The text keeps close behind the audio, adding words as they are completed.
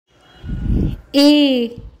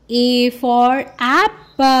A for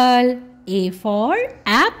apple. A for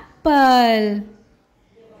apple.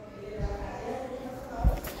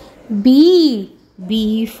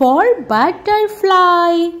 B for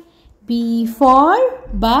butterfly. B for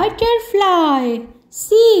butterfly.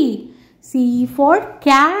 C for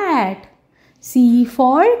cat. C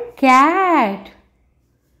for cat.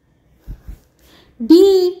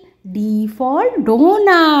 D for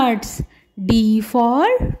donuts. D for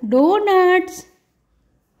donuts.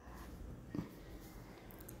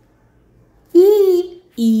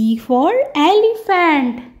 E for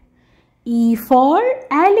elephant. E for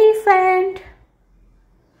elephant.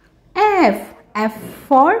 F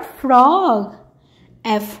for frog.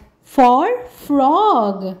 F for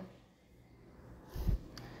frog.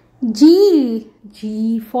 G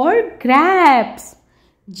for grapes.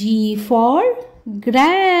 G for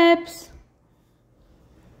grapes.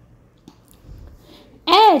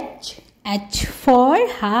 H for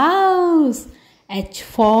house. H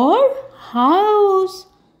for house.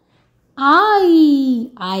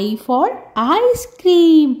 I for ice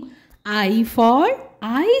cream. I for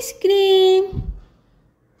ice cream.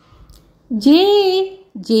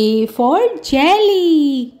 J for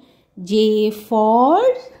jelly. J for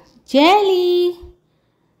jelly.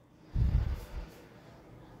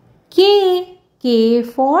 K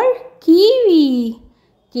for kiwi.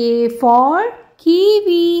 K for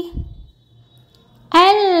kiwi.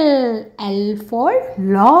 L for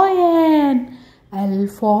lion. L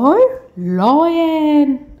for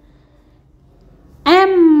lion.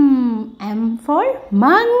 M for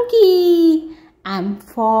monkey. M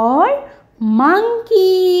for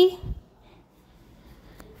monkey.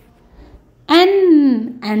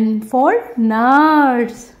 N for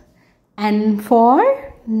nurse. N for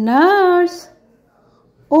nurse.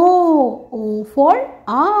 O for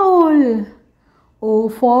owl. O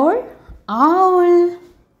for owl.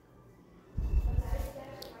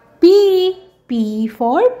 P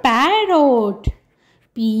for parrot.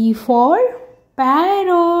 P for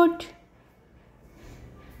parrot.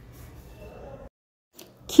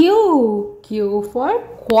 Q for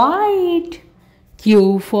quiet.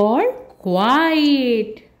 Q for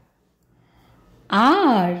quiet.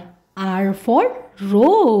 R for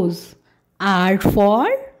rose. R for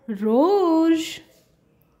rose.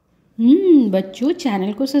 बच्चों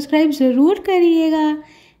channel को subscribe जरूर करिएगा।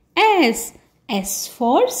 S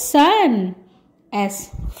for sun. S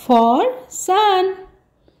for sun.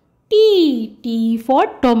 T for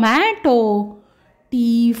tomato.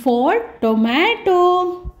 T for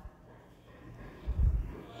tomato.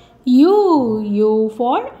 U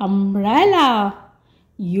for umbrella.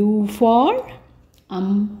 U for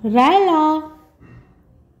umbrella.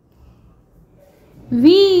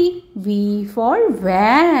 V for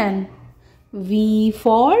van. V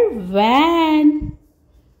for van.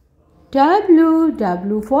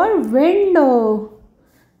 W for window.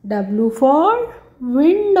 W for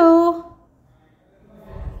window.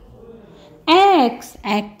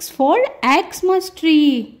 X for Xmas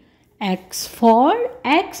tree. X for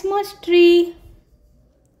Xmas tree.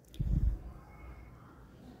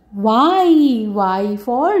 Y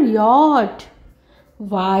for yacht.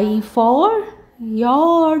 Y for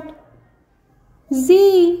yacht.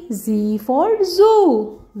 Z for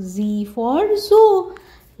zoo. Z for zoo.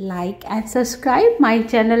 Like and subscribe my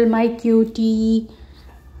channel, my cutie.